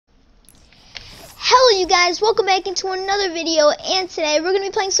you guys, welcome back into another video, and today we're going to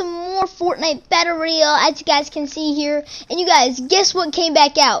be playing some more Fortnite Battle Royale, as you guys can see here. And you guys, guess what came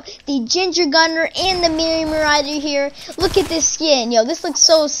back out? The Ginger Gunner and the Marauder here. Look at this skin, yo, this looks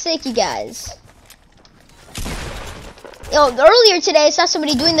so sick, you guys. Yo, earlier today I saw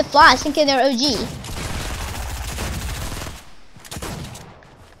somebody doing the flash thinking they're OG.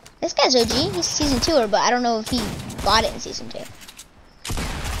 This guy's OG, he's season 2er, but I don't know if he bought it in season 2.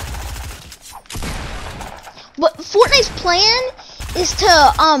 But Fortnite's plan is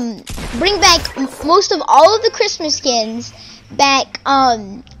to bring back most of all of the Christmas skins back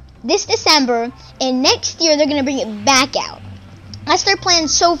this December, and next year they're gonna bring it back out. That's their plan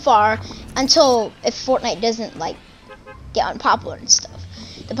so far, until if Fortnite doesn't like get unpopular and stuff,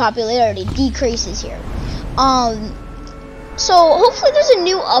 the popularity decreases here. So hopefully there's a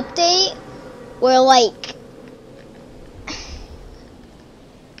new update where like,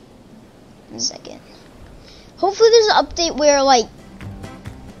 one second. Hopefully there's an update where like,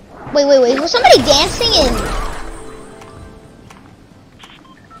 wait, was somebody dancing in?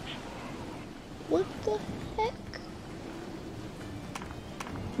 What the heck?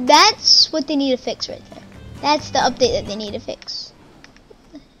 That's what they need to fix right there. That's the update that they need to fix.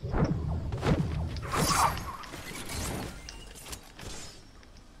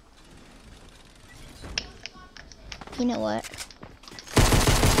 You know what?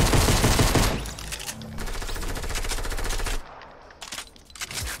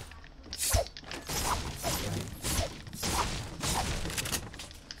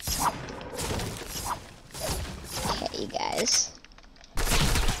 Okay, you guys.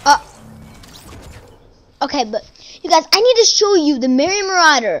 Okay, but you guys, I need to show you the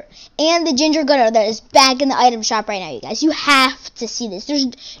Marauder and the Ginger Gunner that is back in the item shop right now, you guys. You have to see this.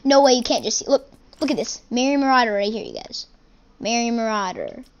 There's no way you can't just see. Look at this. Marauder right here, you guys.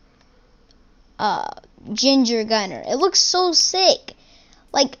 Marauder. Ginger Gunner. It looks so sick.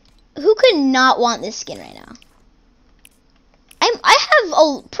 Like, who could not want this skin right now? I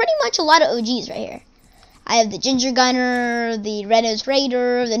have pretty much a lot of OGs right here. I have the Ginger Gunner, the Red-Nosed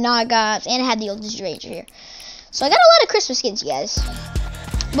Raider, the Nagas, and I have the Old Ranger here. So I got a lot of Christmas skins, you guys.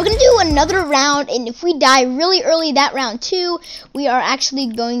 We're going to do another round, and if we die really early that round too, we are actually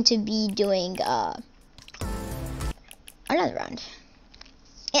going to be doing another round.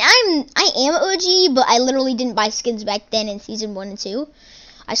 And I am OG, but I literally didn't buy skins back then in season 1 and 2.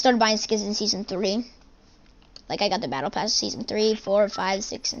 I started buying skins in season 3. Like I got the battle pass season 3, 4, 5,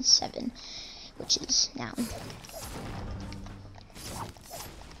 6, and 7. Which is now.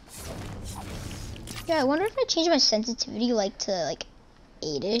 Yeah, I wonder if I change my sensitivity like to like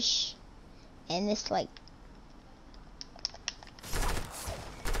 8-ish, and this like,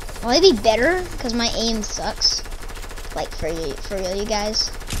 will it be better? Cause my aim sucks. Like for real, you guys.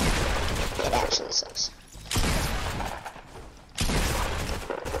 It actually sucks.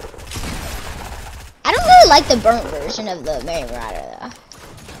 I don't really like the burnt version of the Marauder though.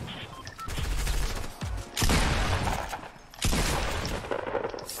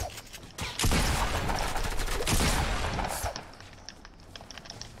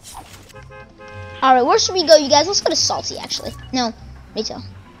 Alright, where should we go, you guys? Let's go to Salty, actually. No, retail.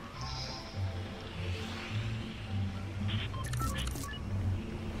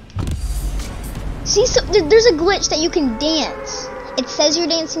 See, so there's a glitch that you can dance. It says you're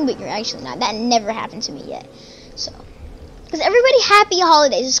dancing, but you're actually not. That never happened to me yet. So, because everybody happy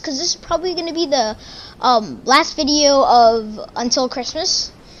holidays, because this is probably going to be the last video of until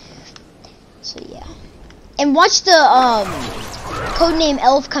Christmas. So, yeah. And watch the Codename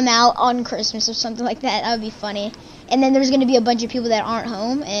Elf come out on Christmas or something like that. That would be funny. And then there's going to be a bunch of people that aren't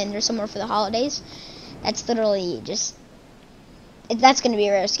home and they're somewhere for the holidays. That's literally just, that's going to be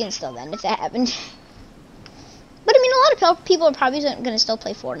a rare skin still then if that happened. But I mean, a lot of people are probably going to still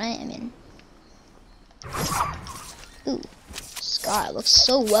play Fortnite. I mean, ooh, Scott looks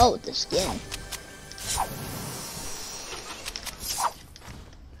so well with the skin.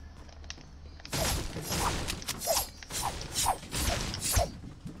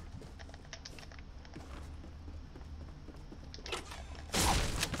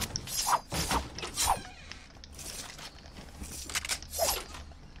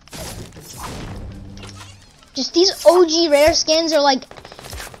 Just these OG rare skins are like,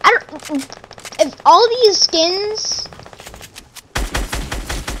 if all these skins,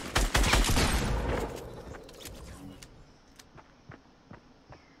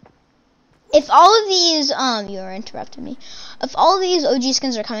 if all of these, you are interrupting me. If all of these OG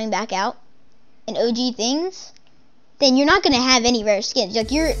skins are coming back out and OG things, then you're not gonna have any rare skins.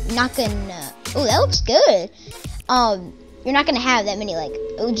 Like you're not gonna, oh, that looks good. You're not gonna have that many like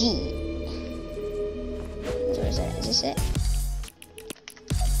OG. is this it?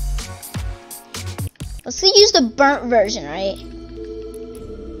 Let's use the burnt version, right?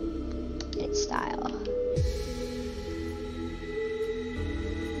 Edit style.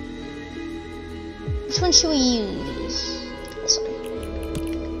 Which one should we use? This one.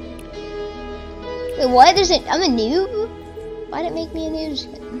 Wait, what? I'm a noob? Why did it make me a noob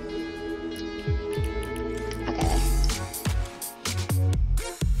skin? Okay.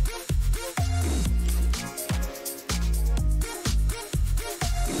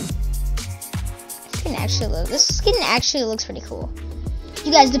 This skin actually looks pretty cool.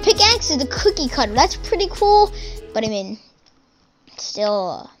 You guys, the pickaxe is the cookie cutter. That's pretty cool. But I mean,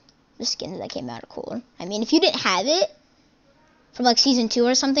 still, the skins that came out are cooler. I mean, if you didn't have it from like season 2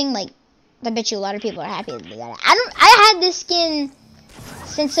 or something, like, I bet you a lot of people are happy that they got it. I had this skin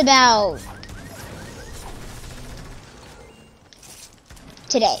since about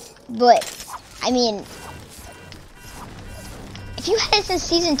today. But I mean, if you had it since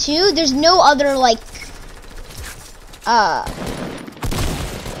season 2, there's no other like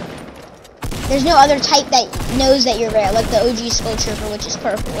there's no other type that knows that you're rare, like the OG Skull Trooper, which is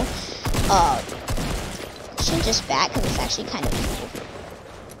purple. Change this back because it's actually kind of cool.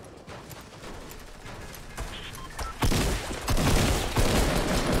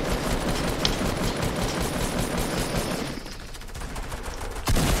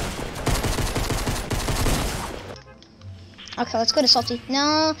 Okay, let's go to Salty.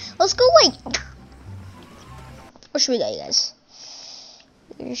 No, let's go like. Where should we go, you guys?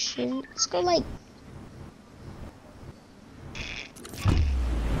 Let's go like.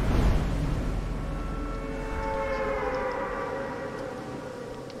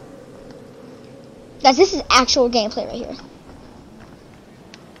 Guys, this is actual gameplay right here.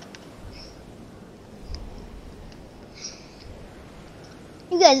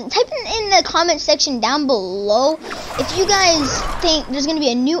 You guys, type in the comment section down below if you guys think there's going to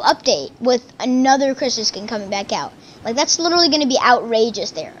be a new update with another Christmas skin coming back out. Like, that's literally going to be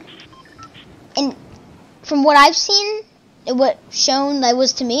outrageous there. And from what I've seen, what was shown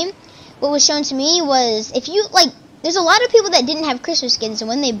to me was, if you, like, there's a lot of people that didn't have Christmas skins, and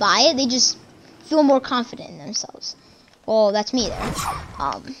when they buy it, they just feel more confident in themselves. Well, that's me there.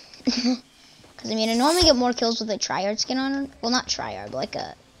 Because, I mean, I normally get more kills with a tryhard skin on. Well, not tryhard, but like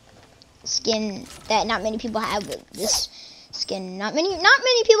a skin that not many people have. With this skin, not many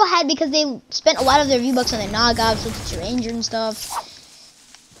people had because they spent a lot of their V-Bucks on the Nogops with the Ranger and stuff.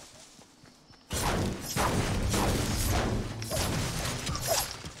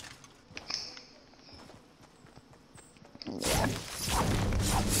 Yeah.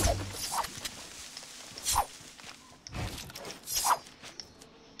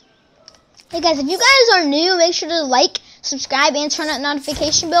 Hey guys, if you guys are new, make sure to like, subscribe, and turn on the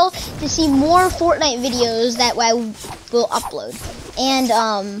notification bell to see more Fortnite videos that I will upload. And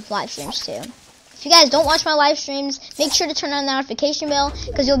live streams too. If you guys don't watch my live streams, make sure to turn on the notification bell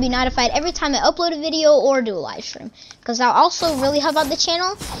because you'll be notified every time I upload a video or do a live stream. Because I'll also really help out the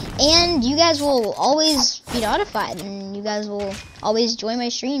channel, and you guys will always be notified, and you guys will always join my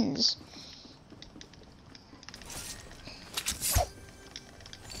streams.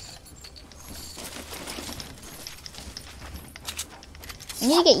 I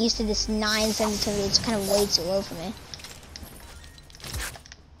need to get used to this 9 sensitivity. It's kind of way too low for me.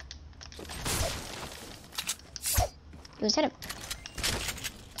 Who's that?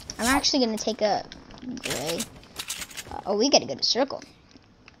 I'm actually going to take a gray. Oh, we got to go to circle.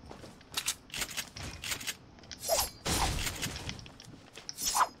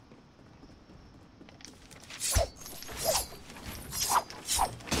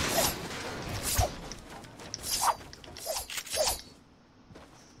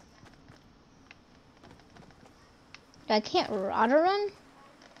 I can't Marauder run?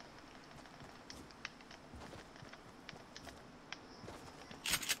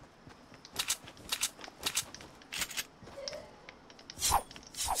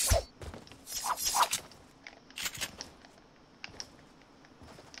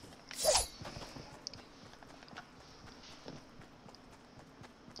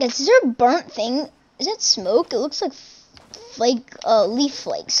 Yes, is there a burnt thing? Is that smoke? It looks like leaf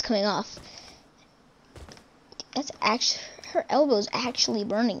flakes coming off. That's actually, her elbow's actually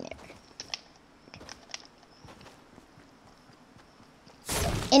burning there.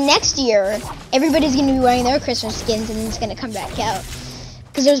 And next year, everybody's going to be wearing their Christmas skins and it's going to come back out.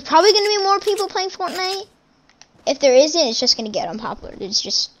 Because there's probably going to be more people playing Fortnite. If there isn't, it's just going to get unpopular. There's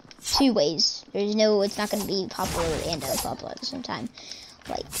just two ways. It's not going to be popular and unpopular at the same time.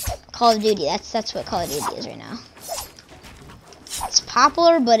 Like, Call of Duty, that's what Call of Duty is right now. It's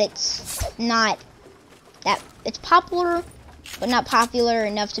popular, but it's not that it's popular, but not popular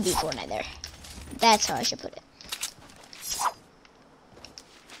enough to beat Fortnite there. That's how I should put it.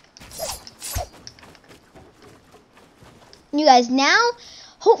 You guys, now,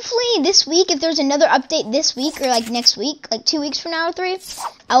 hopefully this week, if there's another update this week or like next week, like 2 weeks from now or 3,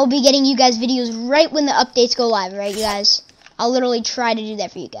 I will be getting you guys videos right when the updates go live, right, you guys? I'll literally try to do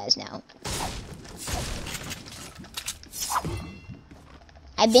that for you guys now.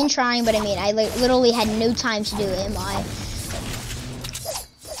 I've been trying, but I mean, I literally had no time to do it in my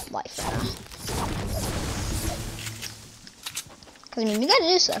life right now. Because, I mean, you gotta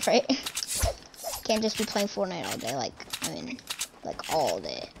do stuff, right? Can't just be playing Fortnite all day, like all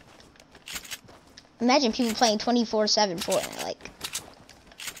day. Imagine people playing 24/7 Fortnite, like.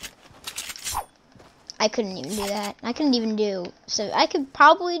 I couldn't even do that. I couldn't even do, so I could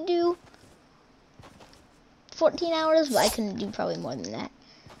probably do 14 hours, but I couldn't do probably more than that.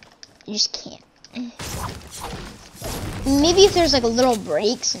 You just can't. Maybe if there's like a little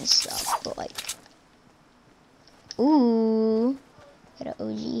breaks and stuff, but like, ooh, got an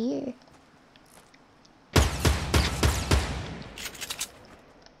OG here.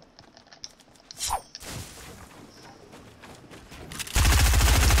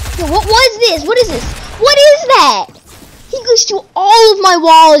 Yo, what was this? What is this? What is that? He glitched through all of my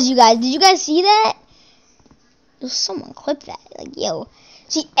walls, you guys. Did you guys see that? Yo, someone clip that. Like, yo.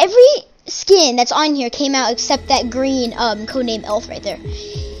 See, every skin that's on here came out except that green codename Elf right there.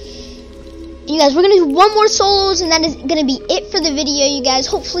 You guys, we're going to do one more solos, and that is going to be it for the video, you guys.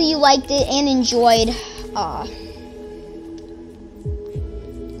 Hopefully you liked it and enjoyed.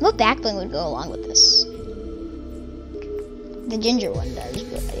 What backbling would go along with this? The ginger one does,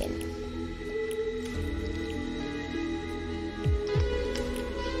 but I didn't.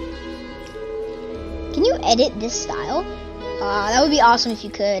 Can you edit this style? That would be awesome if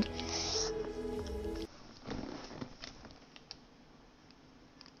you could.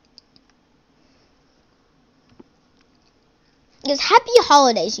 Because happy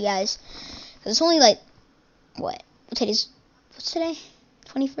holidays, you guys. Because it's only like, what? What's today?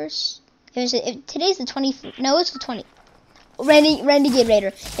 21st? If today's the 20th, no, it's the 20th. Renegade Raider.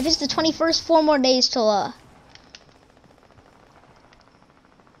 If it's the 21st, 4 more days till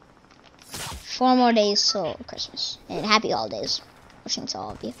 4 more days till Christmas. And happy holidays. Wishing to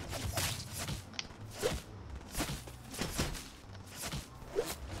all of you.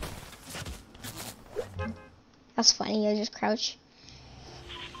 That's funny, I just crouch.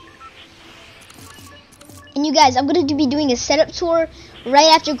 And you guys, I'm going to be doing a setup tour right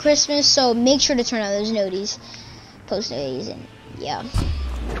after Christmas, so make sure to turn on those noties. Post noties, and yeah.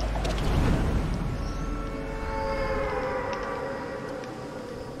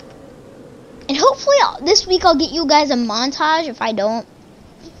 And hopefully this week I'll get you guys a montage. If I don't,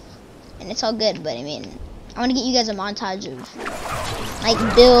 and it's all good, but I mean, I want to get you guys a montage of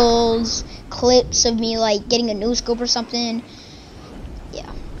like builds, clips of me like getting a no scope or something.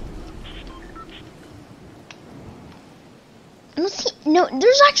 Yeah. I don't think, no,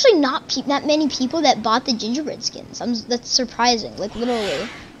 there's actually not that many people that bought the gingerbread skins. That's surprising. Like literally,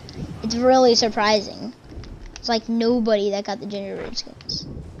 it's really surprising. It's like nobody that got the gingerbread skins.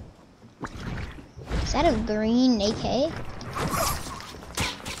 Is that a green AK?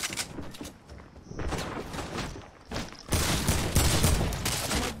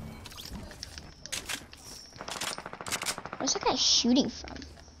 Where's that guy shooting from?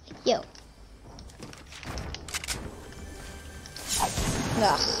 Yo.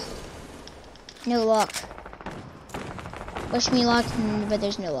 Ugh. No luck. Wish me luck, but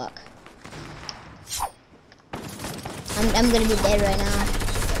there's no luck. I'm gonna be dead right now.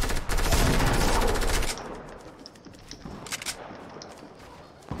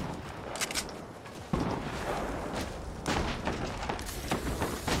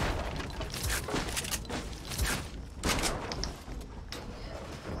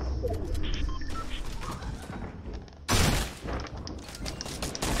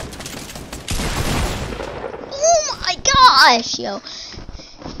 Gosh, yo.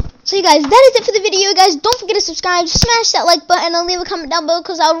 So you guys, that is it for the video, guys. Don't forget to subscribe, smash that like button, and leave a comment down below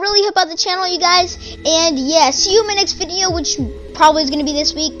because I'll really help out the channel, you guys. And yeah, see you in my next video, which probably is going to be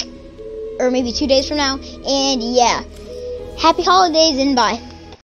this week or maybe 2 days from now. And yeah, happy holidays and bye.